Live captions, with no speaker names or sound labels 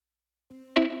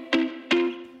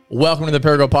Welcome to the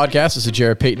Paragould Podcast. This is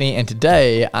Jared Pinkney, and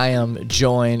today I am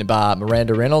joined by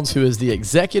Miranda Reynolds, who is the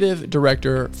Executive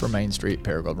Director for Main Street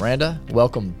Paragould. Miranda,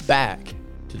 welcome back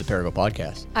to the Paragould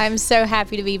Podcast. I'm so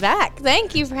happy to be back.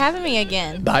 Thank you for having me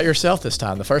again. By yourself this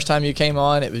time. The first time you came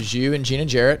on, it was you and Gina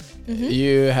Jarrett. Mm-hmm.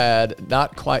 You had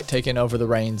not quite taken over the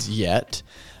reins yet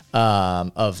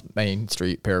of Main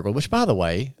Street Paragould, which, by the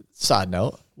way, side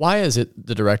note, why is it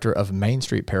the director of Main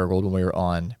Street Paragould when we were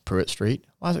on Pruitt Street?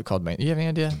 Why is it called Main? Do you have any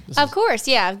idea? Of course,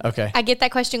 yeah. Okay. I get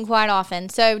that question quite often.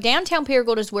 So downtown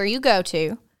Paragould is where you go to.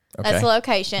 Okay. That's the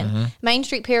location. Mm-hmm. Main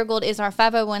Street Paragould is our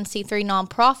 501c3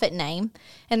 nonprofit name.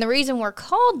 And the reason we're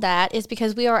called that is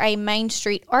because we are a Main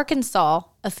Street, Arkansas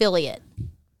affiliate.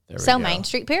 So Main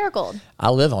Street Paragould.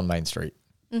 I live on Main Street.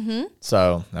 Mm-hmm.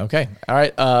 So, okay. All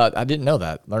right. I didn't know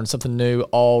that. Learned something new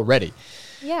already.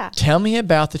 Yeah. Tell me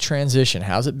about the transition.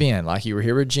 How's it been? Like, you were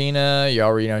here with Gina. You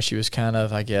already, she was kind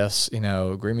of, I guess,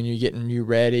 grooming you, getting you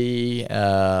ready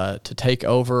to take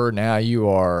over. Now you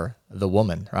are the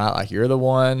woman, right? Like, you're the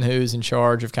one who's in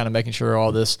charge of kind of making sure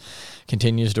all this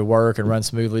continues to work and run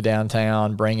smoothly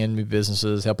downtown, bring in new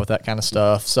businesses, help with that kind of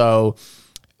stuff. So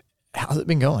how's it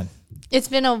been going? It's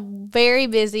been a very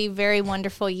busy, very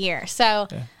wonderful year. So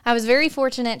I was very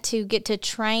fortunate to get to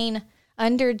train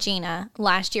under Gina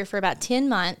last year for about 10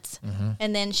 months,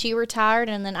 and then she retired,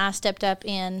 and then I stepped up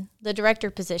in the director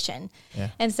position. Yeah.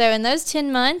 And so in those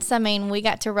 10 months, we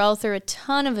got to roll through a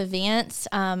ton of events.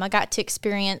 I got to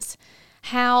experience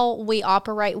how we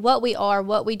operate, what we are,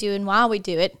 what we do, and why we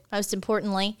do it, most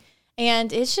importantly.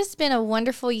 And it's just been a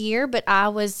wonderful year, but I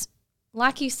was,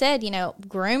 like you said,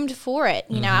 groomed for it.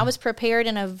 I was prepared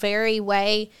in a very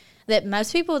way that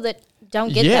most people that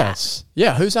don't get that.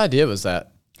 Yeah, whose idea was that?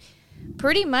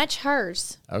 Pretty much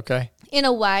hers. Okay. In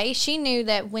a way, she knew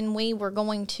that when we were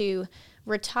going to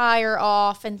retire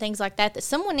off and things like that, that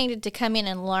someone needed to come in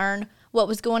and learn what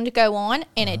was going to go on,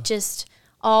 and it just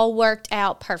all worked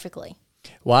out perfectly.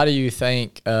 Why do you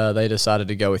think they decided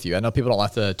to go with you? I know people don't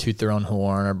like to toot their own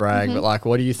horn or brag, but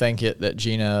what do you think that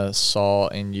Gina saw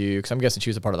in you? Because I'm guessing she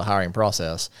was a part of the hiring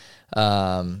process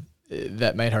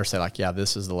that made her say, yeah,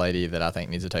 this is the lady that I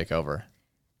think needs to take over.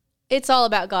 It's all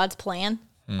about God's plan.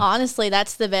 Honestly,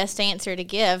 that's the best answer to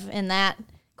give in that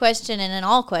question and in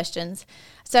all questions.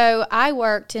 So I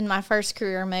worked in my first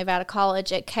career move out of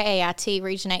college at KAIT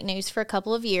Region 8 News for a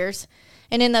couple of years.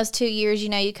 And in those 2 years,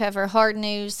 you cover hard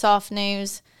news, soft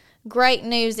news, great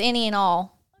news, any and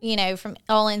all, from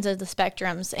all ends of the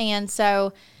spectrums. And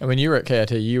when you were at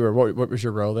KAIT, you were, what was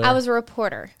your role there? I was a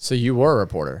reporter. So you were a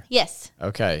reporter? Yes.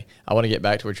 Okay. I want to get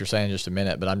back to what you're saying in just a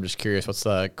minute, but I'm just curious, what's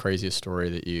the craziest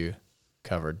story that you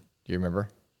covered? Do you remember?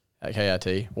 At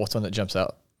KIT, what's one that jumps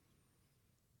out?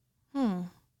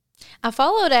 I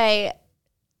followed a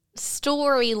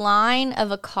storyline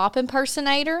of a cop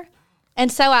impersonator,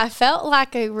 and so I felt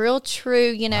like a real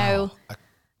true,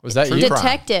 was that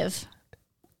detective.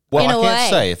 Well, I can't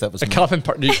say if that was a cop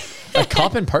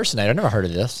impersonator. I never heard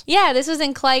of this. Yeah, this was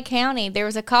in Clay County. There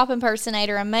was a cop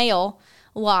impersonator, a male,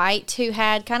 white, who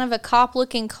had kind of a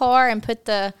cop-looking car and put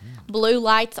the blue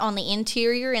lights on the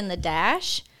interior in the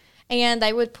dash. And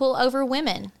they would pull over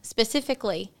women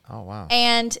specifically. Oh, wow.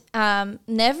 And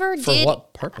never did. For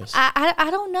what purpose? I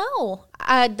don't know.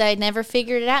 They never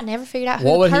figured it out, who the person was.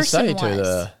 What would he say to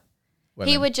the women?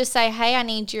 He would just say, hey, I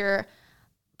need your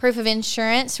proof of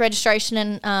insurance, registration,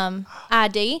 and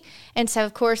ID. And so,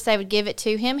 of course, they would give it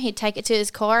to him. He'd take it to his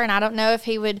car, and I don't know if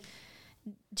he would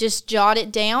just jot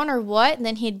it down or what, and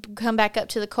then he'd come back up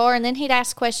to the car, and then he'd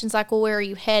ask questions like, well, where are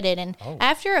you headed? And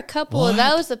after a couple of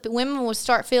those, the women would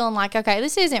start feeling like, okay,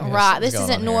 this isn't right, this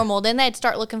isn't normal. Then they'd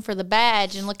start looking for the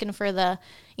badge and looking for the,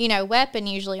 weapon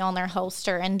usually on their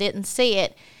holster, and didn't see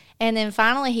it. And then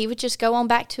finally he would just go on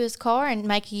back to his car and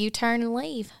make a U-turn and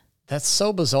leave. That's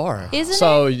so bizarre. Isn't it?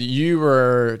 So you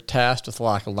were tasked with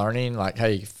learning,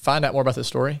 hey, find out more about this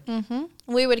story? Mm-hmm.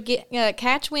 We would get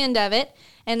catch wind of it.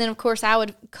 And then, of course, I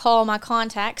would call my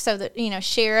contacts, so that,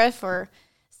 sheriff or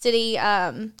city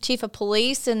chief of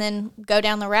police, and then go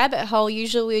down the rabbit hole.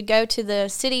 Usually we would go to the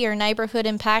city or neighborhood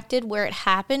impacted where it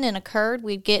happened and occurred.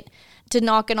 We'd get to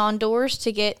knocking on doors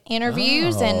to get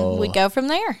interviews, and we'd go from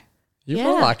there. You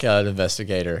were like an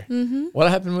investigator. Mm-hmm. What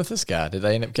happened with this guy? Did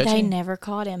they end up catching him? They never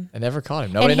caught him. They never caught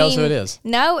him. Nobody knows who it is.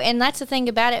 No, and that's the thing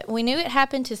about it. We knew it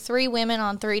happened to 3 women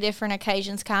on 3 different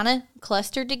occasions, kind of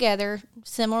clustered together,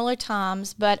 similar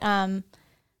times, but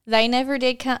they never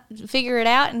did figure it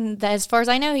out, and as far as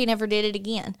I know, he never did it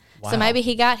again. Wow. So maybe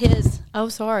he got his... Oh,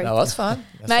 sorry. No, that's fine.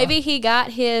 Maybe he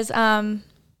got his...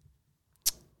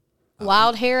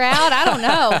 wild hair out. I don't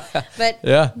know. But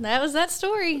yeah, that was that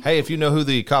story. Hey, if you know who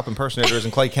the cop impersonator is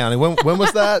in Clay County, when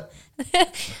was that?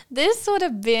 This would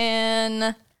have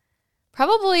been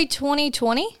probably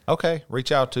 2020. Okay,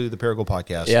 reach out to the Paragould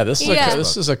Podcast. Yeah, this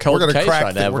is a cold case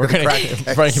right now. We're going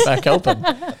to break it back open.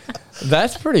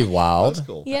 That's pretty wild. That's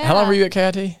cool. Yeah. How long were you at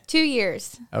KIT? 2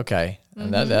 years. Okay.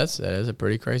 And that is a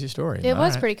pretty crazy story. It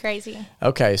was pretty crazy.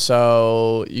 Okay,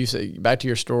 so you say back to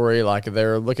your story, like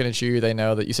they're looking at you, they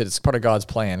know that you said it's part of God's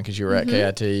plan because you were at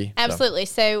KIT. Absolutely.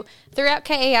 So throughout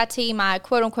KIT, my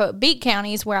quote unquote beat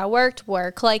counties where I worked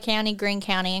were Clay County, Greene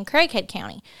County, and Craighead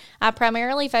County. I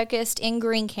primarily focused in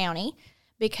Greene County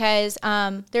because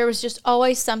there was just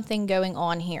always something going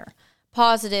on here,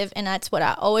 positive, and that's what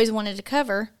I always wanted to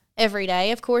cover every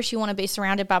day. Of course, you want to be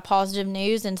surrounded by positive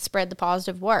news and spread the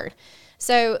positive word.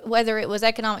 So whether it was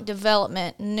economic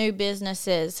development, new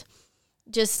businesses,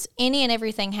 just any and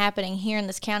everything happening here in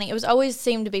this county, it was always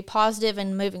seemed to be positive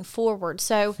and moving forward.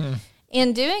 So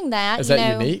in doing that, is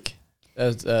that unique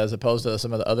as opposed to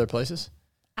some of the other places?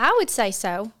 I would say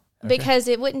so. Okay. Because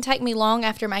it wouldn't take me long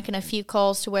after making a few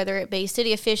calls to whether it be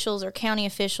city officials or county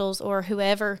officials or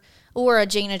whoever, or a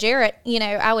Gina Jarrett,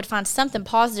 I would find something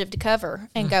positive to cover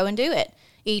and go and do it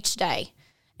each day.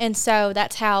 And so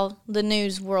that's how the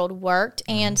news world worked.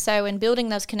 And so in building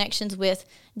those connections with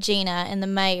Gina and the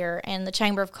mayor and the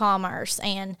Chamber of Commerce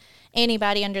and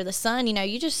anybody under the sun,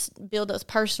 you just build those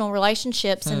personal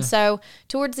relationships. And so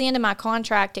towards the end of my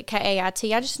contract at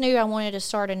KAIT, I just knew I wanted to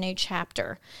start a new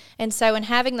chapter. And so in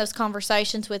having those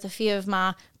conversations with a few of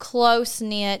my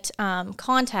close-knit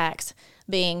contacts,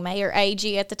 being Mayor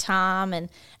Agee at the time and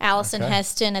Allison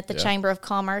Heston at the Chamber of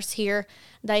Commerce here,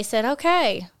 they said,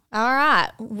 okay, all right,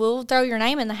 we'll throw your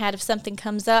name in the hat if something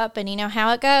comes up. And you know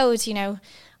how it goes,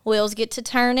 wheels get to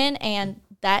turning, and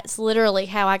that's literally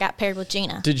how I got paired with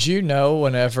Gina. Did you know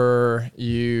whenever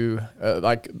you,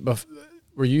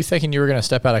 were you thinking you were going to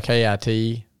step out of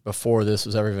KIT before this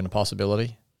was ever even a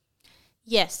possibility?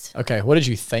 Yes. Okay, what did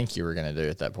you think you were going to do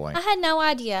at that point? I had no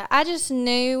idea. I just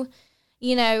knew,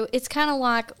 it's kind of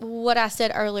like what I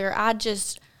said earlier. I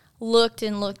just looked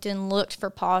and looked and looked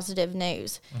for positive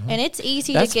news. And it's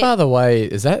easy to get. By the way,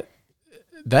 that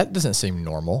doesn't seem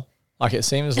normal. Like it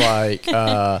seems like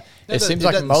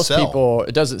most people,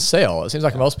 it doesn't sell. It seems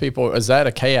like most people, is that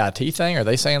a KIT thing? Are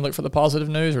they saying look for the positive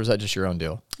news, or is that just your own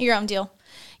deal? Your own deal.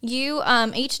 You,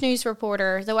 each news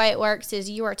reporter, the way it works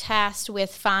is you are tasked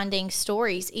with finding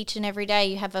stories each and every day.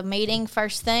 You have a meeting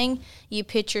first thing, you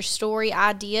pitch your story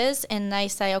ideas, and they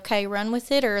say, okay, run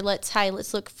with it, or let's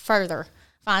look further,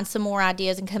 find some more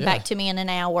ideas and come back to me in an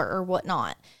hour or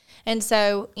whatnot. And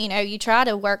so, you try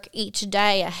to work each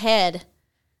day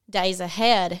days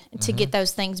ahead to get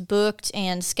those things booked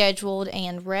and scheduled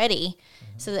and ready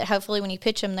so that hopefully when you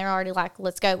pitch them, they're already like,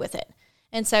 let's go with it.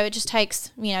 And so it just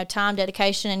takes, time,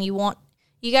 dedication, and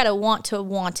you got to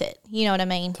want it. You know what I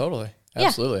mean? Totally.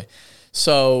 Absolutely. Yeah.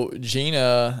 So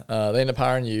Gina, they end up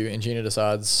hiring you, and Gina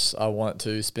decides, I want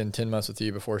to spend 10 months with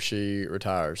you before she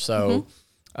retires. So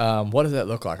what does that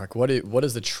look like? Like, what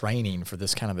is the training for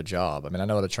this kind of a job? I mean, I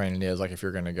know what a training is, like if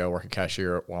you're going to go work a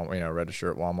cashier at register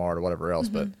at Walmart or whatever else,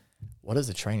 but what is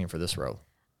the training for this role?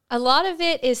 A lot of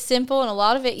it is simple, and a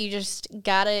lot of it you just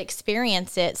got to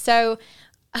experience it. So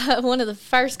one of the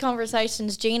first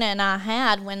conversations Gina and I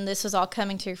had when this was all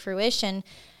coming to fruition,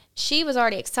 she was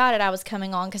already excited I was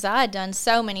coming on because I had done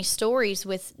so many stories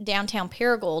with downtown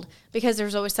Paragould because there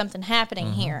was always something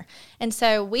happening here. And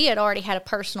so we had already had a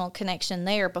personal connection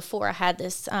there before I had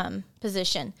this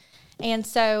position. And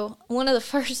so one of the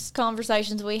first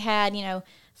conversations we had,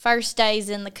 first days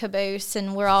in the caboose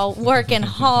and we're all working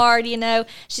hard,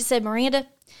 she said, Miranda,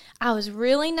 I was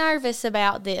really nervous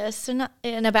about this and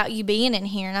about you being in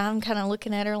here. And I'm kind of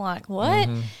looking at her like, what?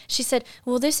 She said,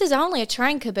 well, this is only a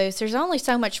train caboose. There's only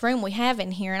so much room we have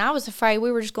in here. And I was afraid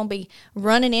we were just going to be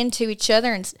running into each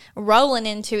other and rolling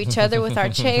into each other with our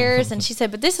chairs. And she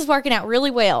said, but this is working out really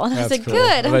well. And I said, cool.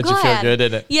 Good. I'm glad. You feel good,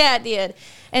 didn't it? Yeah, it did.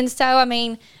 And so, I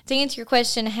mean, to answer your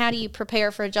question, how do you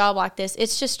prepare for a job like this?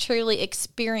 It's just truly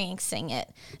experiencing it.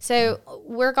 So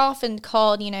we're often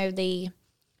called, the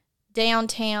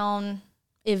downtown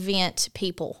event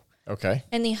people. Okay.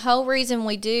 And the whole reason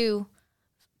we do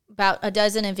about a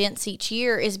dozen events each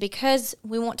year is because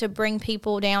we want to bring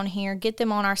people down here, get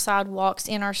them on our sidewalks,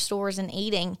 in our stores, and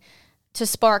eating to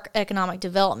spark economic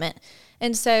development.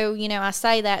 And so, I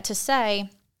say that to say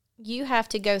you have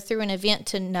to go through an event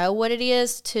to know what it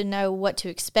is, to know what to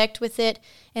expect with it,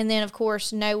 and then, of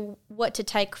course, know what to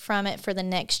take from it for the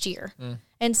next year.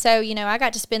 And so, I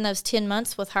got to spend those 10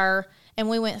 months with her, and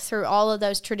we went through all of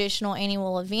those traditional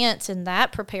annual events, and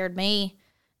that prepared me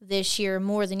this year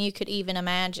more than you could even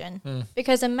imagine.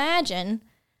 Because imagine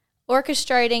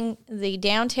orchestrating the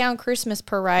downtown Christmas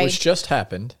parade, which just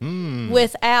happened.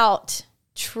 without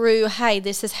true, hey,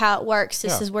 this is how it works.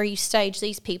 This Yeah. is where you stage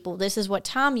these people. This is what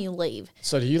time you leave.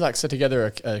 So do you like sit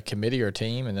together a committee or a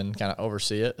team and then kind of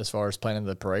oversee it as far as planning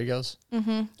the parade goes?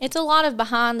 It's a lot of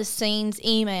behind the scenes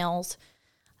emails.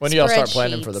 When do y'all start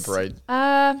planning for the Spreadsheets.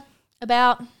 parade?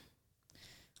 About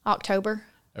October.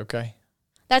 Okay.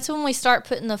 That's when we start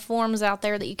putting the forms out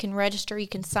there that you can register, you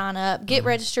can sign up. Get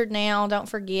registered now, don't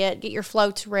forget. Get your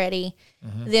floats ready.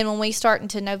 Then when we start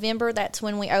into November, that's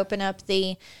when we open up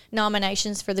the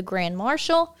nominations for the Grand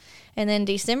Marshal. And then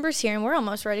December's here, and we're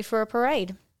almost ready for a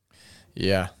parade.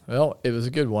 Yeah. Well, it was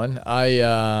a good one. I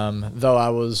though I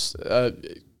was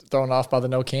thrown off by the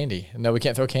no candy. No, we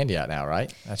can't throw candy out now,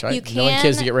 right? That's right. You No one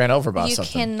kids to can- get ran over by You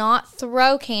something. cannot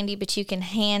throw candy, but you can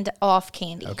hand off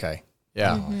candy. Okay.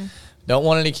 Yeah. Don't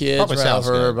want any kids Probably ran sounds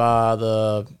over good. by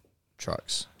the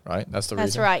trucks, right? That's the That's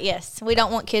reason. right, yes. We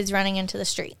don't want kids running into the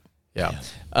street. Yeah.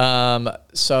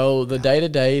 So the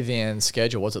day-to-day then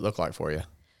schedule, what's it look like for you?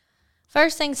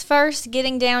 First things first,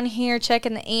 getting down here,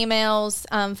 checking the emails,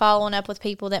 following up with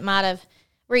people that might have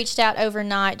reached out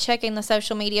overnight, checking the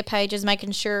social media pages,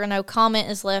 making sure no comment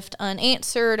is left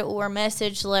unanswered or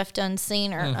message left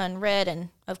unseen or unread, and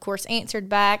of course answered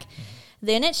back.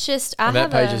 Then it's just And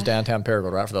that page is Downtown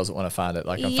Paragould, right? For those that want to find it,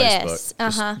 like on Yes,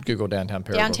 Facebook. Just Google Downtown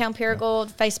Paragould. Downtown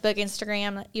Paragould, Facebook,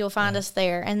 Instagram, you'll find us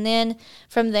there. And then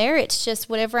from there, it's just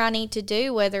whatever I need to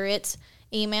do, whether it's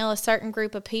email a certain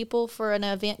group of people for an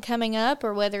event coming up,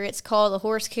 or whether it's call the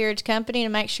horse carriage company to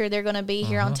make sure they're going to be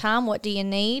here on time. What do you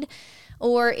need?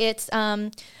 Or it's,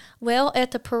 well, at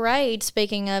the parade,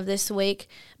 speaking of this week,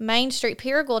 Main Street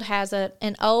Paragould has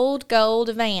an old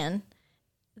gold van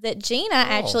that Gina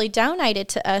actually donated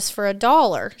to us for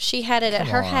 $1. She had it at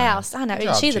her house. I know. Good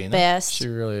job, She's the Gina. best. She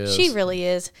really is. She really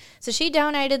is. So she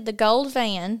donated the gold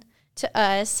van to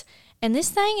us. And this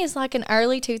thing is like an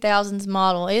early 2000s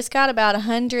model. It's got about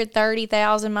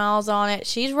 130,000 miles on it.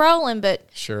 She's rolling, but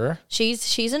Sure.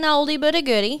 she's an oldie but a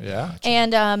goodie. Yeah.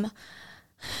 And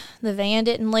the van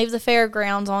didn't leave the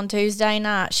fairgrounds on Tuesday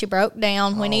night. She broke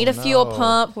down. We need a fuel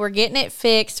pump. We're getting it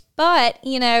fixed. But,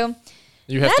 you know,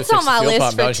 You have That's to fix on my the fuel list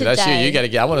pump, for don't you? That's you. today. You got to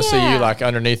get. I want to see you Yeah. like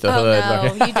underneath the oh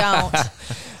hood. no, you don't.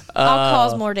 I'll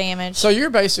cause more damage. So you're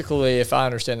basically, if I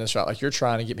understand this right, like you're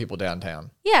trying to get people downtown.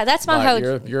 Yeah, that's my Like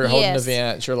whole. you're holding yes.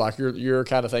 events. You're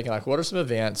kind of thinking like, what are some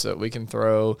events that we can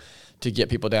throw to get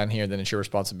people down here? Then it's your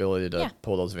responsibility to Yeah.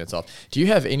 pull those events off. Do you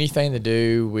have anything to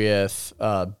do with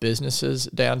businesses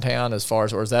downtown as far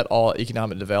as, or is that all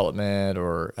economic development,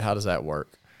 or how does that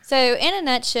work? So, in a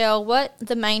nutshell, what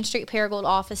the Main Street Paragould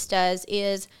office does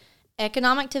is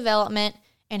economic development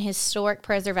and historic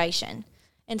preservation.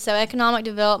 And so, economic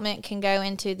development can go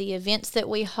into the events that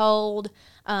we hold,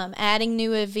 adding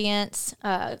new events,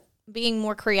 being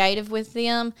more creative with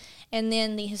them. And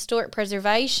then the historic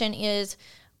preservation is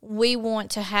we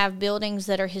want to have buildings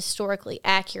that are historically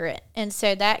accurate. And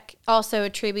so that also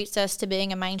attributes us to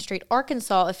being a Main Street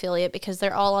Arkansas affiliate, because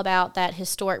they're all about that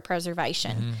historic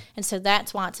preservation. And so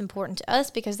that's why it's important to us,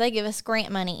 because they give us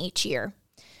grant money each year.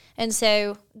 And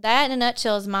so that in a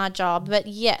nutshell is my job. But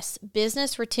yes,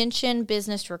 business retention,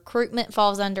 business recruitment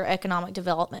falls under economic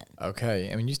development.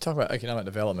 Okay. I mean, you talk about economic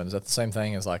development. Is that the same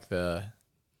thing as like the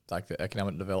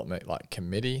economic development like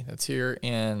committee that's here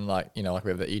in like we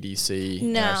have the EDC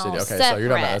in our city? No, Okay, so you're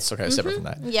talking about separate. that's okay, separate from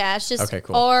that. Yeah, it's just Okay,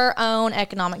 cool. our own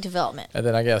economic development. And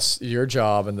then I guess your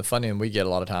job and the funding we get a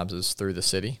lot of times is through the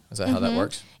city. Is that how that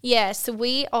works? Yes,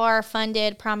 we are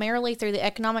funded primarily through the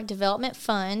Economic Development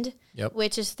Fund, Yep.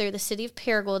 which is through the city of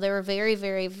Paragould. They were very,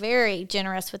 very, very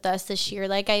generous with us this year.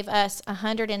 They gave us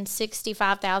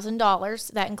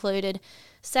 $165,000. That included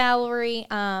salary,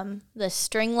 the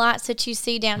string lights that you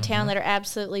see downtown that are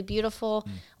absolutely beautiful.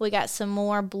 We got some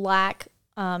more black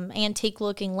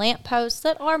antique-looking lampposts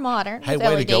that are modern. Hey, with way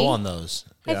to LED. go on those.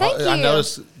 Hey, thank I you.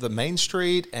 noticed the Main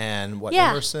Street and Yeah.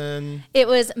 Emerson. It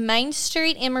was Main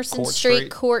Street, Emerson Court Street,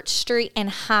 Street. Court Street, and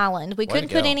Highland. We Way couldn't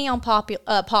to put go. any on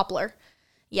Poplar.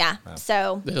 Yeah,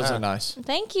 so Those are nice.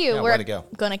 thank you. Yeah, way We're to go.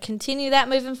 going to continue that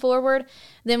moving forward.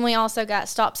 Then we also got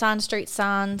stop sign street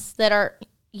signs that are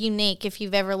unique. If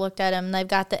you've ever looked at them, they've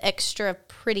got the extra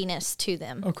prettiness to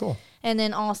them. Oh, cool. And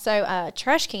then also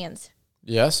trash cans.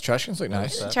 Yes, trash cans look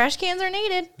nice. Trash cans are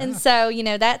needed. And so,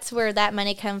 that's where that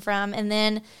money come from. And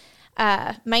then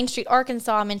Main Street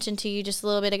Arkansas, I mentioned to you just a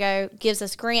little bit ago, gives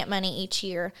us grant money each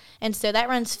year. And so that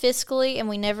runs fiscally, and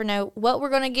we never know what we're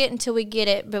going to get until we get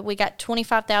it. But we got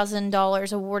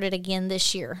 $25,000 awarded again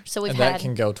this year. So we've And had that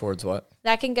can go towards what?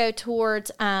 that can go towards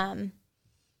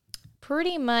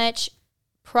pretty much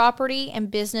property and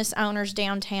business owners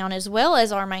downtown, as well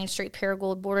as our Main Street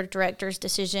Paragould Board of Directors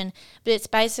decision. But it's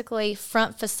basically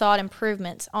front facade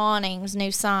improvements, awnings, new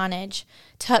signage,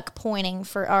 tuck pointing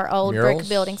for our old Murals? brick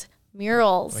buildings.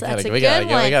 Murals. That's a we good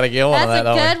one. We got to get one on that.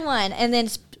 That's a good one. And then,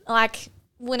 like,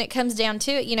 when it comes down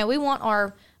to it, you know, we want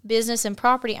our business and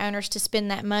property owners to spend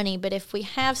that money. But if we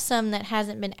have some that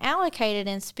hasn't been allocated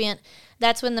and spent,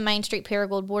 that's when the Main Street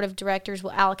Paragould Board of Directors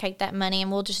will allocate that money,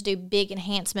 and we'll just do big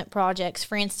enhancement projects.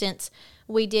 For instance,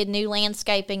 we did new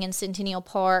landscaping in Centennial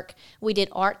Park. We did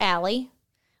Art Alley,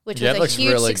 which was a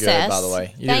huge really success. Good, by the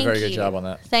way. You did a very good job on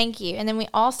that. Thank you. And then we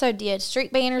also did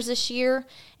street banners this year,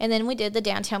 and then we did the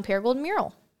Downtown Paragould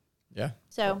mural. Yeah.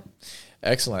 So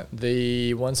excellent.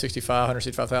 The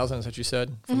 165,000 is what you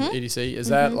said from the EDC. Is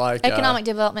that like Economic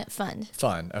Development Fund.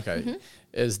 Fund? Okay.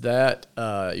 Is that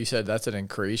you said that's an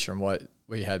increase from what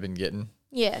we had been getting?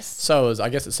 Yes. So I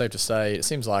guess it's safe to say it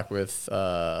seems like with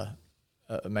Mayor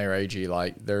Agee,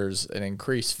 like there's an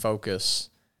increased focus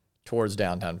towards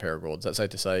downtown Paragould. Is that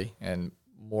safe to say? And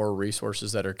more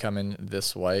resources that are coming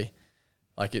this way.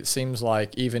 Like it seems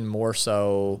like even more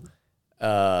so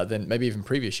than maybe even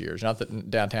previous years. Not that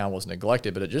downtown was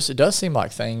neglected, but it does seem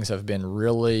like things have been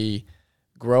really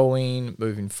growing,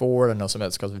 moving forward. I know some of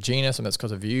that's because of Gina, some of that's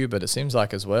because of you, but it seems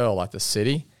like as well, like the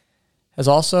city has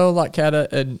also like had I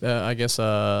don't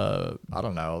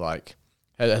know, like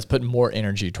has put more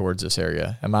energy towards this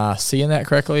area. Am I seeing that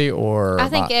correctly, or I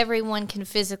think everyone can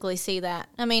physically see that.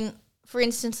 I mean, for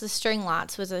instance, the string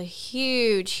lights was a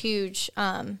huge,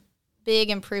 big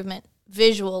improvement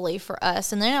visually for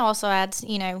us, and then it also adds,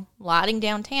 you know, lighting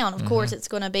downtown. Of course, it's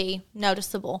going to be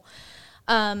noticeable.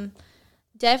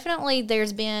 Definitely,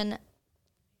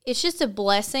 it's just a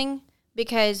blessing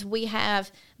because we have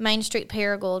Main Street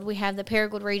Paragould, we have the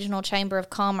Paragould Regional Chamber of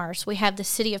Commerce, we have the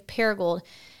City of Paragould.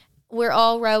 We're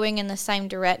all rowing in the same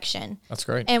direction. That's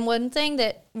great. And one thing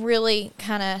that really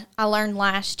I learned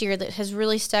last year that has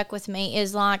really stuck with me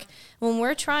is like when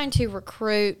we're trying to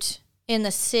recruit in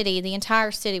the city, the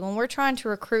entire city, when we're trying to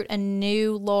recruit a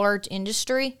new large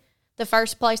industry, the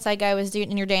first place they go is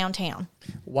in your downtown.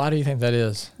 Why do you think that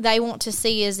is? They want to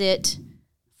see, is it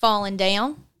falling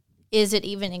down? Is it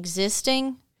even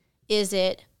existing? Is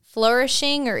it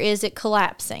flourishing or is it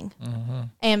collapsing?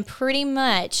 And pretty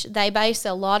much they base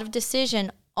a lot of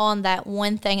decision on that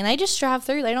one thing, and they just drive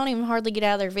through. They don't even hardly get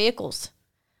out of their vehicles.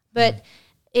 But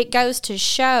it goes to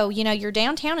show, you know, your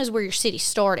downtown is where your city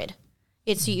started.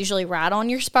 It's usually right on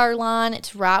your spur line.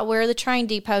 It's right where the train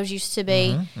depots used to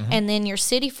be. And then your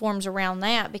city forms around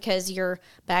that because you're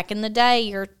back in the day,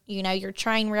 your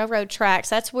train railroad tracks,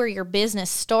 that's where your business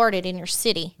started in your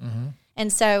city.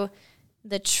 And so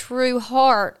the true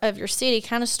heart of your city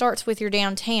kind of starts with your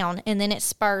downtown and then it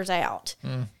spurs out.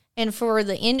 And for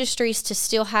the industries to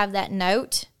still have that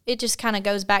note, it just kind of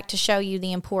goes back to show you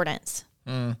the importance.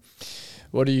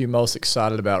 What are you most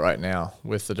excited about right now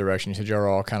with the direction? You said you're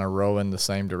all kind of rowing the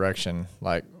same direction.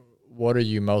 Like, what are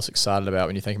you most excited about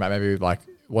when you think about maybe like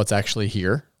what's actually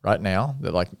here right now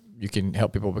that like you can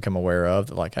help people become aware of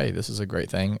that like, hey, this is a great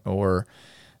thing, or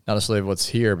not necessarily what's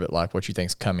here, but like what you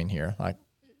think's coming here? Like,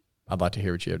 I'd like to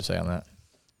hear what you have to say on that.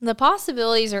 The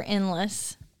possibilities are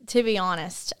endless, to be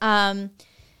honest.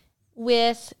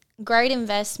 With great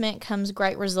investment comes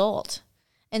great result.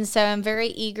 And so I'm very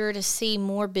eager to see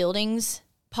more buildings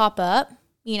pop up,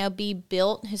 you know, be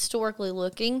built historically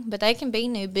looking, but they can be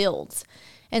new builds.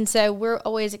 And so we're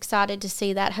always excited to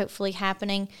see that hopefully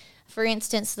happening. For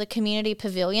instance, the community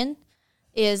pavilion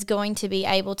is going to be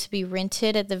able to be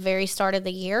rented at the very start of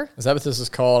the year. Is that what this is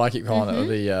called? I keep calling it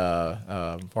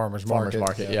the Farmers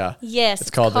Market. Yeah. Yes, it's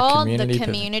called the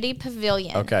Community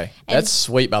Pavilion. Okay. That's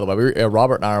sweet, by the way.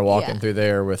 Robert and I were walking through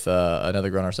there with another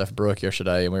girl on our staff, Brooke,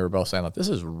 yesterday, and we were both saying, like, this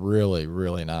is really,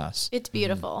 really nice. It's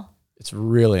beautiful. It's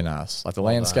really nice. Like the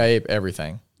landscape,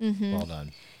 everything. Well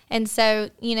done. And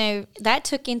so, you know, that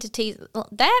took into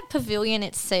that pavilion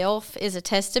itself is a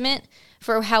testament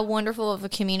for how wonderful of a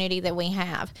community that we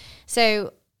have.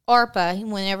 So ARPA,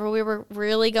 whenever we were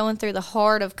really going through the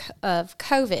heart of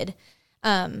COVID,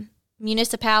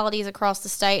 municipalities across the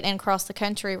state and across the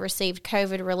country received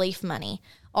COVID relief money,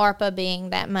 ARPA being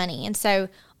that money. And so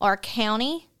our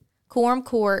county, Quorum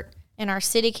Court, and our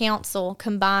city council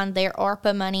combined their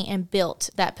ARPA money and built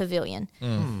that pavilion.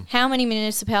 How many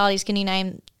municipalities can you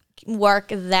name work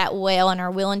that well and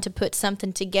are willing to put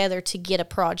something together to get a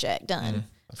project done?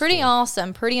 Pretty cool.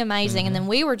 Awesome, pretty amazing. And then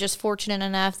we were just fortunate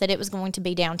enough that it was going to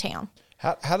be downtown.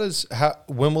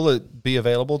 When will it be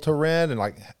available to rent, and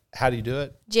like how do you do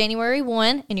it? January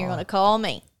 1, and you're going to call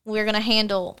me. We're going to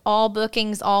handle all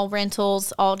bookings, all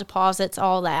rentals, all deposits,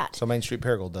 all that. So Main Street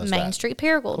Paragould does that. Main Street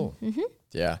Paragould. Cool.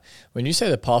 Yeah. When you say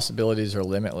the possibilities are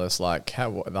limitless, like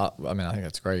how, I mean, I think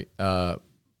that's great.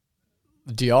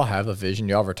 Do y'all have a vision?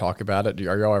 Do y'all ever talk about it?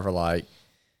 Are y'all ever like,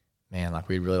 man, like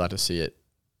we'd really like to see it.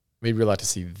 We'd really like to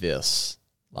see this.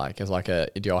 Like, as like do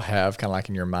y'all have kind of like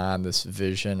in your mind this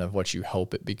vision of what you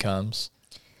hope it becomes?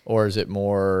 Or is it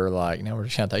more like, no, we're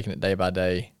just kind of taking it day by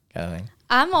day kind of thing?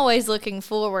 I'm always looking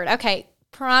forward. Okay,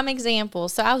 prime example.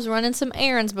 So I was running some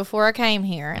errands before I came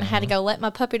here, and I had to go let my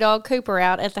puppy dog Cooper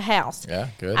out at the house. Yeah,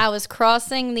 good. I was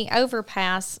crossing the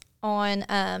overpass on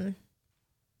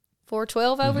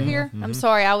 412 over here. I'm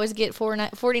sorry, I always get 49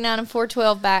 and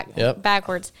 412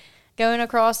 backwards. Going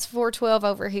across 412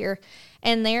 over here,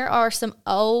 and there are some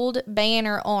old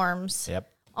banner arms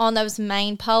on those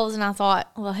main poles, and I thought,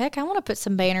 well, heck, I want to put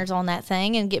some banners on that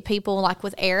thing and get people like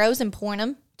with arrows and point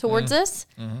them towards us.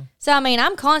 So, I mean,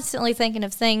 I'm constantly thinking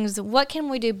of things. What can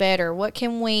we do better? How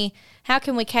can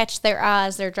we catch their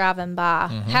eyes? They're driving by.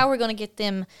 How are we going to get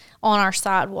them on our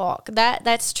sidewalk?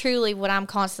 That's truly what I'm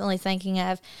constantly thinking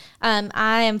of.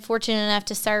 I am fortunate enough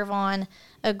to serve on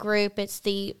a group. It's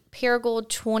the Paragould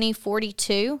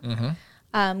 2042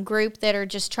 group that are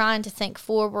just trying to think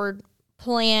forward,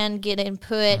 plan, get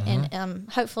input, and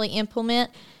hopefully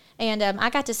implement. And I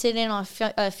got to sit in on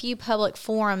a few public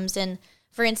forums, and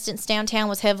for instance, downtown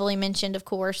was heavily mentioned, of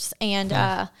course.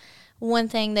 And one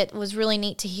thing that was really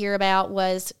neat to hear about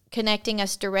was connecting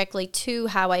us directly to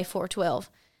Highway 412.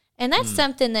 And that's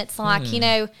something that's like, you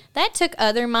know, that took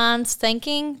other minds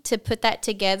thinking to put that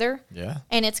together. Yeah.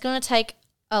 And it's going to take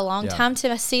a long time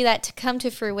to see that to come to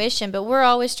fruition, but we're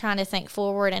always trying to think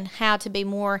forward and how to be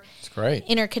more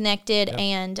interconnected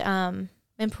and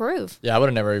improve. Yeah, I would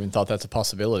have never even thought that's a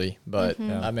possibility, but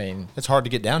I mean, It's hard to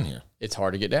get down here. it's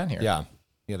hard to get down here. Yeah.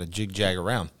 You got to jig-jag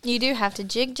around. You do have to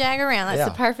jig-jag around. That's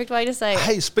the perfect way to say it.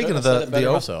 Hey, speaking of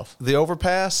the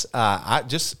overpass, I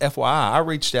just FYI, I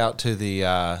reached out to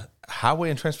the Highway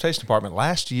and Transportation Department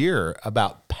last year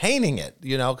about painting it,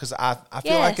 you know, because I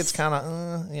feel like it's kind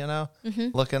of, you know,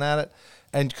 looking at it.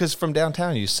 And because from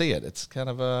downtown you see it, it's kind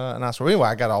of a nice one. Anyway,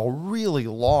 I got a really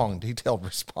long, detailed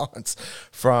response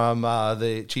from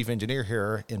the chief engineer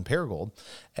here in Paragould.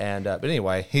 And but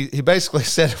anyway, he basically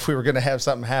said if we were going to have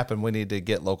something happen, we need to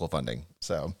get local funding.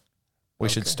 So we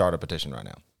should start a petition right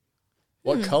now.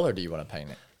 What color do you want to paint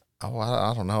it? Oh,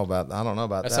 I don't know about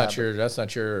That's that. That's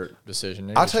not your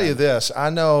decision. I'll tell you this. I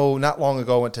know not long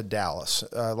ago I went to Dallas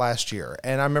last year,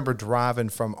 and I remember driving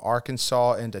from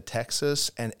Arkansas into Texas,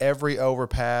 and every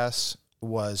overpass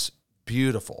was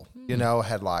beautiful. You know,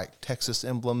 had like Texas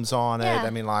emblems on it. I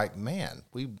mean, like, man,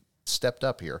 we stepped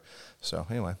up here. So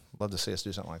anyway, love to see us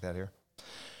do something like that here.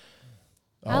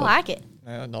 I like it.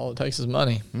 And all it takes is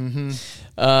money.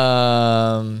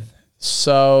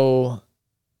 So,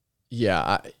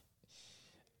 yeah,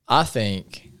 I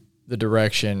think the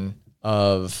direction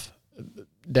of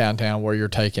downtown where you're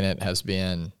taking it has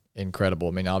been incredible.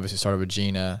 I mean, obviously started with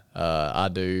Gina. I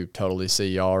do totally see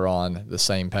y'all are on the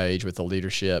same page with the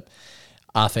leadership.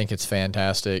 I think it's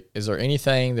fantastic. Is there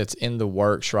anything that's in the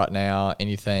works right now,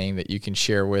 anything that you can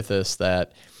share with us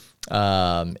that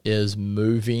is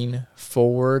moving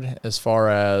forward as far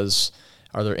as,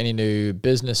 are there any new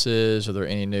businesses? Are there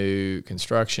any new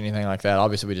construction, anything like that?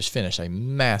 Obviously, we just finished a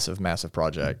massive, massive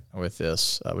project with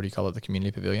this, what do you call it, the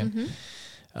community pavilion?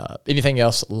 Anything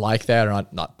else like that, or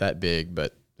not that big,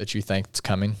 but that you think is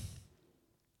coming?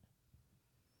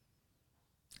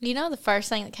 You know, the first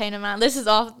thing that came to mind, this is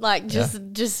off, like, just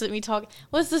me talking,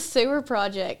 was the sewer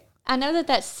project. I know that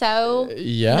that's so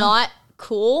not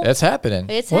cool. It's happening.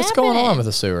 What's going on with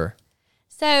the sewer?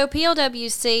 So,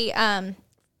 PLWC,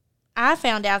 I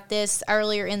found out this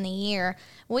earlier in the year.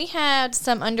 We had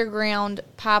some underground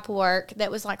pipe work that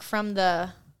was like from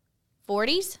the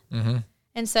 40s.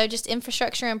 And so just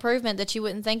infrastructure improvement that you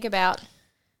wouldn't think about.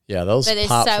 Yeah, those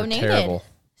pipes are terrible.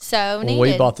 So when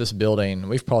we bought this building,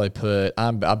 we've probably put,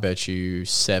 I bet you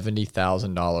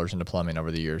 $70,000 into plumbing over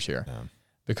the years here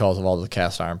because of all the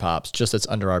cast iron pipes, just that's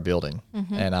under our building.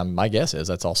 And my guess is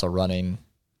that's also running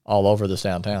all over this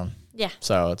downtown. Yeah.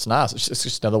 So it's nice. It's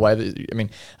just another way that, I mean,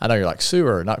 I know you're like,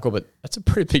 sewer, not cool, but that's a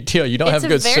pretty big deal. You don't have a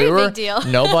good sewer. Big deal.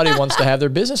 Nobody wants to have their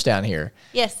business down here.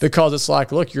 Yes. Because it's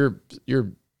like, look, your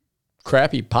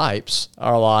crappy pipes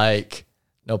are like,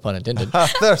 no pun intended. Or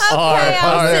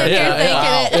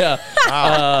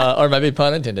maybe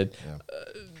pun intended.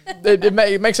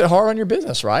 It makes it hard on your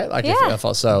business, right? Like,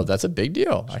 so that's a big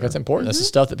deal. Like, that's important. This is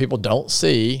stuff that people don't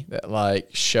see that like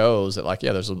shows that like,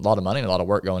 there's a lot of money and a lot of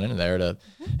work going into there to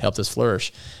help this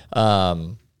flourish.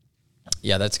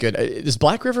 Yeah, that's good. Is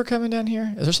Black River coming down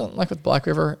here? Is there something like with Black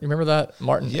River? You remember that,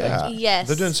 Martin? Yeah.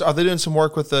 Yes. Are they doing some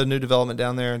work with the new development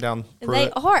down there and down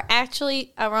Pruitt? They are.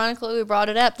 Actually, ironically, we brought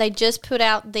it up. They just put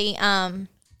out the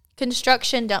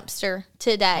construction dumpster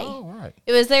today. Oh, right.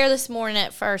 It was there this morning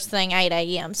at first thing, 8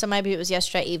 a.m., so maybe it was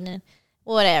yesterday evening,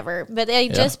 whatever. But they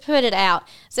just put it out.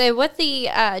 So what the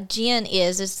GEN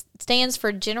is stands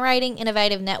for Generating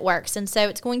Innovative Networks. And so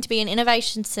it's going to be an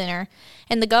innovation center.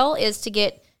 And the goal is to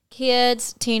get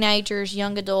kids, teenagers,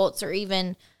 young adults, or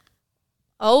even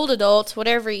old adults,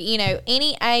 whatever,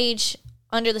 any age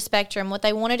under the spectrum. What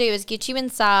they want to do is get you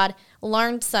inside,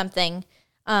 learn something,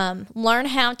 learn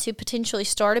how to potentially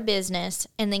start a business,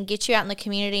 and then get you out in the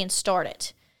community and start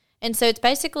it. And so it's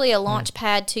basically a launch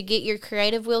pad to get your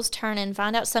creative wheels turning,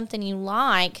 find out something you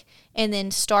like, and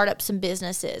then start up some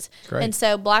businesses. Great. And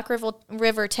so Black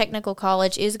River Technical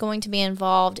College is going to be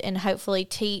involved and hopefully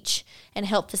teach and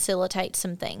help facilitate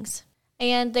some things.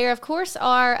 And there, of course,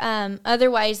 are other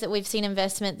ways that we've seen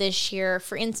investment this year.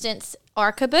 For instance,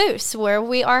 our caboose, where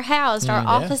we are housed. Our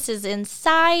office is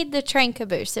inside the train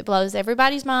caboose. It blows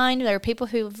everybody's mind. There are people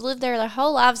who have lived there their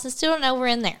whole lives and still don't know we're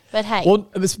in there. But hey. Well,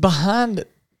 it's behind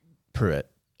Pruitt.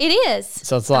 It is.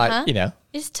 So it's like,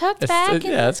 It's tucked back.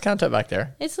 It's kind of tucked back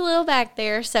there. It's a little back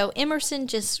there. So Emerson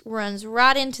just runs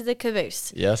right into the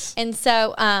caboose. Yes. And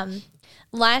so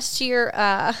last year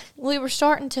we were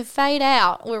starting to fade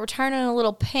out. We were turning a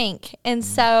little pink. And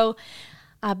so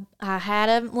I had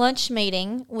a lunch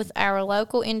meeting with our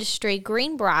local industry,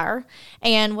 Greenbrier,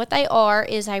 and what they are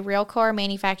is a rail car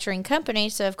manufacturing company.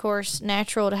 So, of course,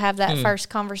 natural to have that first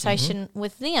conversation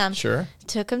with them. Sure.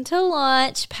 Took them to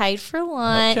lunch, paid for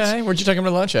lunch. Okay. Where'd you take them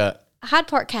to lunch at? Hyde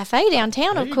Park Cafe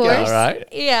downtown, There of you course. go, right?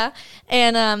 Yeah.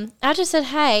 And I just said,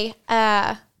 hey,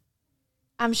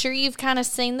 I'm sure you've kind of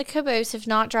seen the caboose, if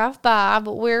not drive by,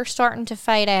 but we're starting to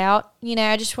fade out.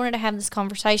 I just wanted to have this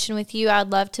conversation with you. I'd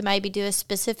love to maybe do a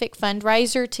specific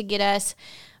fundraiser to get us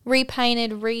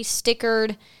repainted,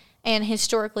 re-stickered, and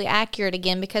historically accurate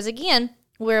again. Because, again,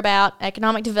 we're about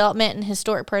economic development and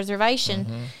historic preservation.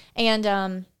 Mm-hmm.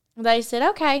 And they said,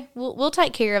 okay, we'll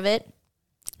take care of it.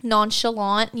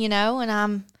 Nonchalant,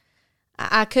 and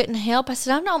I couldn't help. I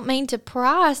said, I don't mean to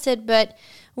pry. I said, but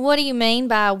what do you mean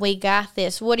by we got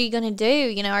this? What are you going to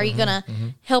do? Are you going to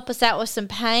help us out with some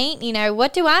paint?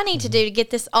 What do I need to do to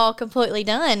get this all completely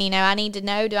done? I need to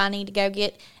know, do I need to go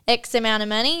get X amount of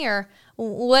money, or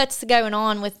what's going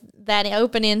on with that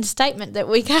open-end statement that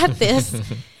we got this?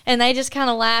 And they just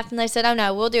kind of laughed and they said, oh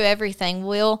no, we'll do everything.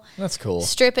 That's cool.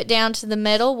 Strip it down to the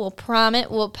metal. We'll prime it.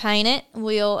 We'll paint it.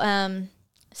 We'll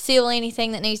seal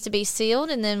anything that needs to be sealed,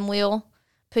 and then we'll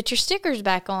put your stickers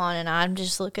back on. And I'm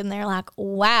just looking there like,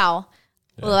 wow,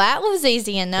 well, that was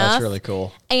easy enough. That's really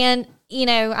cool. And,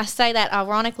 I say that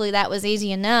ironically, that was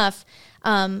easy enough.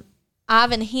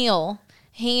 Ivan Hill,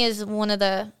 he is one of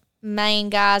the main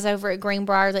guys over at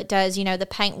Greenbrier that does, the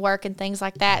paint work and things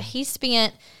like that. He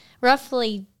spent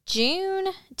roughly June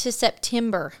to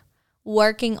September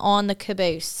working on the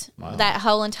caboose, that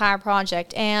whole entire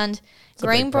project. And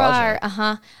Greenbrier,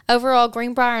 overall,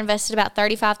 Greenbrier invested about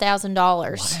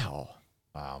 $35,000.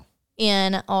 Wow.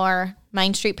 In our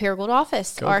Main Street Paragould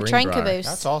office, Go our Greenbrier. train caboose.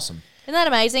 That's awesome. Isn't that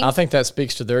amazing? I think that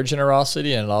speaks to their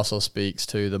generosity, and it also speaks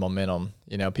to the momentum.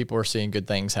 People are seeing good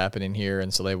things happening here,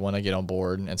 and so they want to get on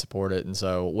board and support it. And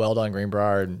so, well done,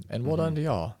 Greenbrier, and well done to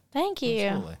y'all. Thank you.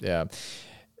 Absolutely. Yeah.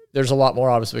 There's a lot more,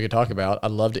 obviously, we could talk about.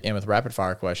 I'd love to end with rapid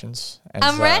fire questions. And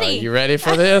I'm ready. You ready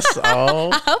for this?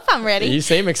 Oh, I hope I'm ready. You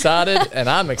seem excited, and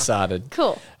I'm excited.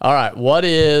 Cool. All right. What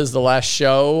is the last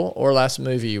show or last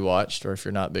movie you watched? Or if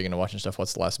you're not big into watching stuff,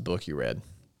 what's the last book you read?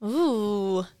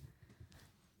 Ooh.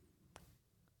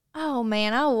 Oh,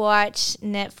 man, I watch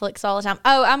Netflix all the time.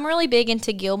 Oh, I'm really big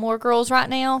into Gilmore Girls right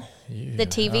now, the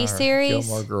TV series.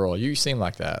 Gilmore Girl. You seem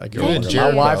like that. A You Gilmore and Girl.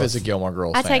 Jared My wife both. is a Gilmore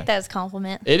Girls I fan. take that as a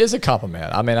compliment. It is a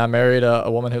compliment. I mean, I married a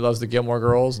woman who loves the Gilmore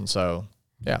Girls, and so,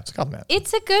 yeah, it's a compliment.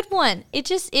 It's a good one. It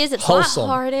just is. It's Wholesome.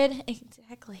 lighthearted.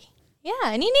 Exactly. Yeah,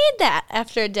 and you need that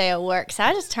after a day of work. So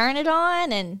I just turn it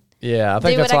on and Yeah, I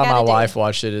think do that's what I why my gotta do. wife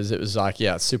watched it. Is it was like,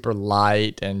 yeah, it's super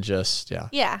light and just,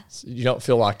 yeah. You don't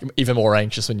feel like even more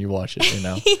anxious when you watch it, you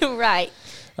know. You're right.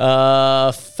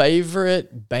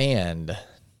 Favorite band?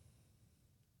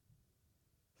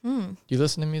 You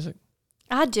listen to music?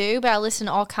 I do, but I listen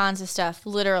to all kinds of stuff,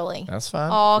 literally. That's fine.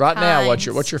 All right now, what's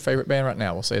kinds. your favorite band right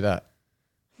now? We'll say that.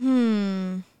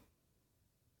 Who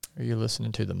are you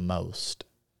listening to the most?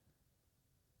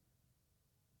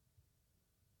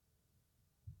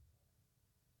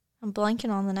 I'm blanking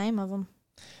on the name of them.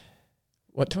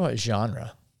 What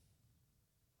genre?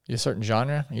 You a certain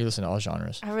genre? You listen to all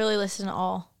genres. I really listen to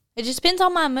all. It just depends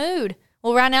on my mood.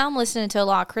 Well, right now I'm listening to a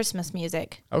lot of Christmas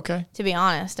music. Okay. To be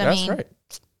honest. That's great.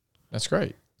 That's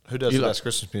great. Who does the best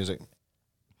Christmas music?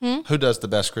 Who does the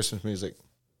best Christmas music?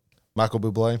 Michael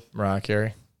Bublé? Mariah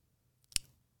Carey?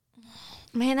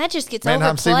 Man, that just gets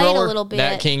overplayed a little bit.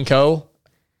 Nat King Cole?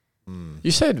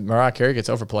 You said Mariah Carey gets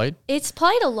overplayed? It's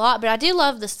played a lot, but I do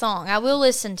love the song. I will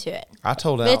listen to it.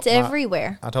 It's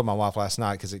everywhere. I told my wife last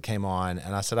night because it came on,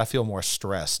 and I said I feel more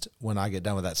stressed when I get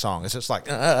done with that song. It's just like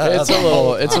it's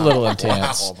a little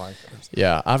intense. Oh my goodness.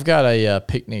 Yeah, I've got a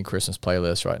picnic Christmas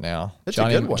playlist right now. It's a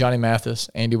good one. Johnny Mathis,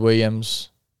 Andy Williams,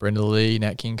 Brenda Lee,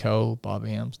 Nat King Cole, Bobby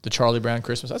Hams, the Charlie Brown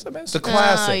Christmas. That's the best. The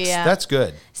classics. Oh, yeah. That's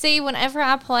good. See, whenever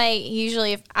I play,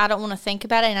 usually if I don't want to think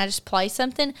about it and I just play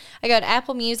something, I go to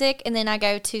Apple Music and then I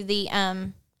go to the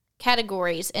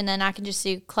categories and then I can just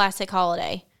do classic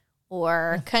holiday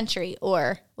or country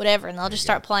or whatever, and I'll just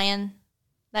start playing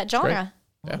that genre.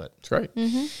 Yeah, that's great.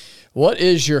 Mm-hmm. What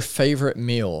is your favorite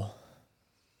meal?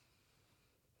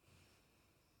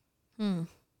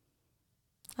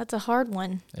 That's a hard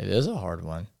one. It is a hard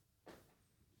one.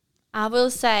 I will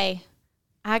say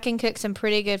I can cook some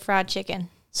pretty good fried chicken.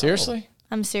 Seriously?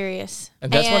 I'm serious.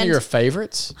 And that's one of your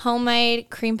favorites? Homemade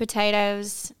cream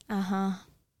potatoes. Uh-huh.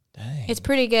 Dang. It's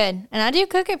pretty good. And I do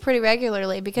cook it pretty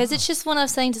regularly because it's just one of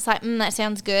those things that's like, that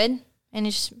sounds good. And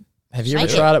it's just Have you ever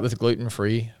tried it with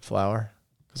gluten-free flour?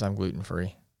 Because I'm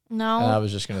gluten-free. No. And I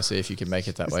was just going to see if you could make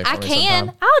it that way for me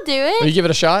sometime. I'll do it. Will you give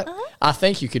it a shot? I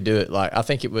think you could do it. I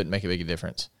think it would make a big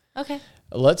difference. Okay.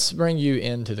 Let's bring you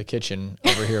into the kitchen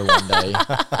over here one day.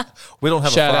 We don't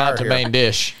have Shout a fryer out to here. Main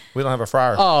Dish. We don't have a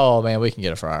fryer. Oh, man, we can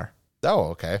get a fryer. Oh,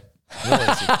 okay.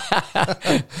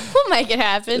 We'll make it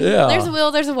happen. Yeah. There's a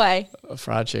will, there's a way.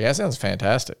 Fried chicken. That sounds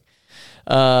fantastic.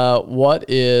 What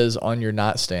is on your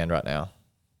nightstand right now?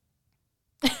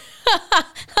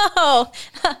 Oh,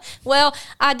 well,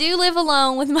 I do live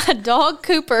alone with my dog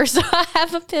Cooper, so I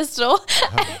have a pistol.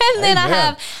 And then I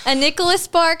have a Nicholas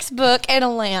Sparks book and a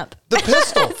lamp. The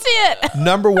pistol. That's it.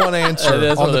 Number one answer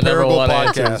on the Parable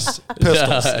Podcast.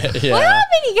 Pistols. Yeah. What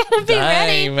happened? You got to be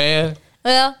ready. Man.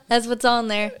 Well, that's what's on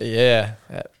there. Yeah.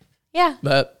 Yeah.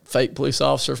 That fake police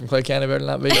officer from Clay County better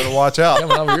not be. Better watch out.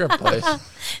 Coming over your place.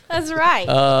 That's right.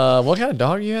 What kind of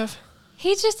dog do you have?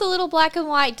 He's just a little black and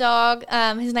white dog.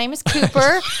 His name is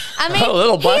Cooper. I mean, a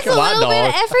little black and white dog. He's a little bit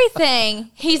of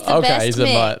everything. He's the best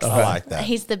mix. I like that.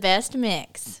 He's the best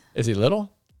mix. Is he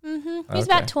little? Mm-hmm. He's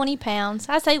about 20 pounds.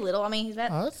 I say little. I mean, he's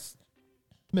about... that's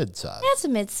mid-size. That's a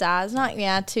mid-size.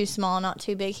 Not too small, not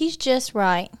too big. He's just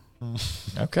right.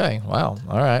 Okay. Wow.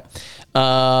 All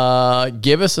right.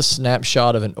 Give us a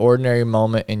snapshot of an ordinary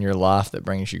moment in your life that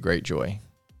brings you great joy.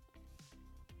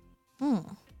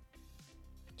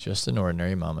 Just an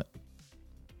ordinary moment.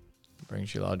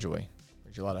 Brings you a lot of joy.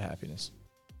 Brings you a lot of happiness.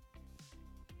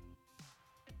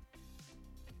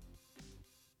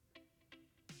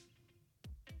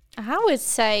 I would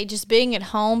say just being at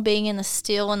home, being in the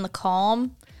still and the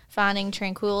calm, finding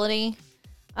tranquility,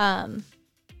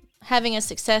 having a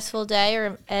successful day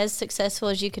or as successful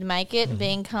as you could make it,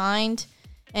 being kind,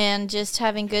 and just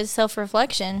having good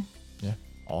self-reflection. Yeah.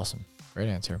 Awesome. Great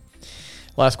answer.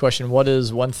 Last question. What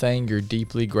is one thing you're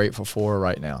deeply grateful for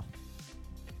right now?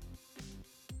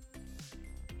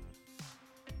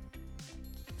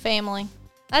 Family.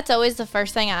 That's always the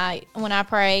first thing when I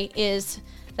pray is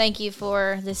thank you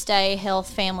for this day,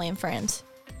 health, family, and friends.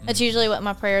 That's usually what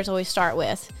my prayers always start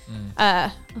with.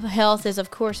 Health is,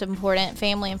 of course, important.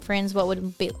 Family and friends, what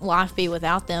would life be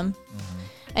without them?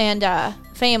 And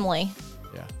family.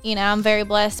 Yeah. You know, I'm very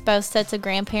blessed. Both sets of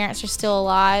grandparents are still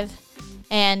alive.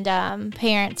 And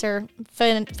parents are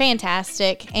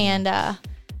fantastic. And,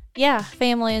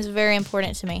 family is very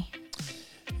important to me.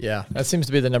 Yeah, that seems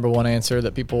to be the number one answer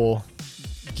that people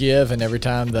give. And every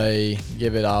time they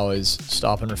give it, I always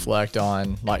stop and reflect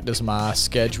on, does my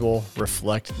schedule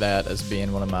reflect that as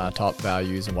being one of my top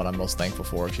values and what I'm most thankful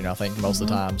for? Because, I think most of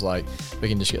the times, we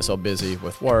can just get so busy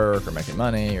with work or making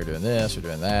money or doing this or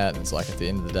doing that. And it's at the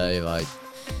end of the day,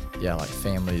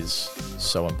 family is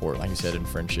so important, like you said, in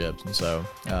friendships. And so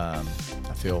I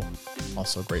feel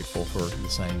also grateful for the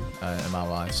same in my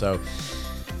life. So,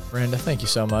 Miranda, thank you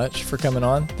so much for coming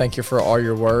on. Thank you for all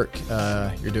your work.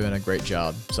 You're doing a great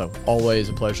job. So always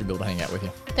a pleasure to be able to hang out with you.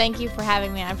 Thank you for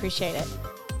having me. I appreciate it.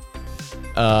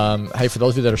 Hey, for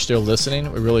those of you that are still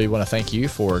listening, we really want to thank you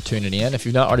for tuning in. If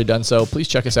you've not already done so, please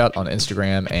check us out on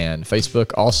Instagram and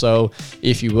Facebook. Also,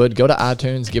 if you would, go to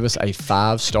iTunes, give us a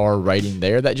 5-star rating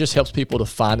there. That just helps people to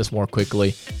find us more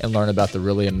quickly and learn about the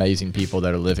really amazing people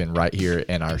that are living right here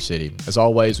in our city. As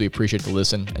always, we appreciate the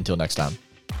listen. Until next time.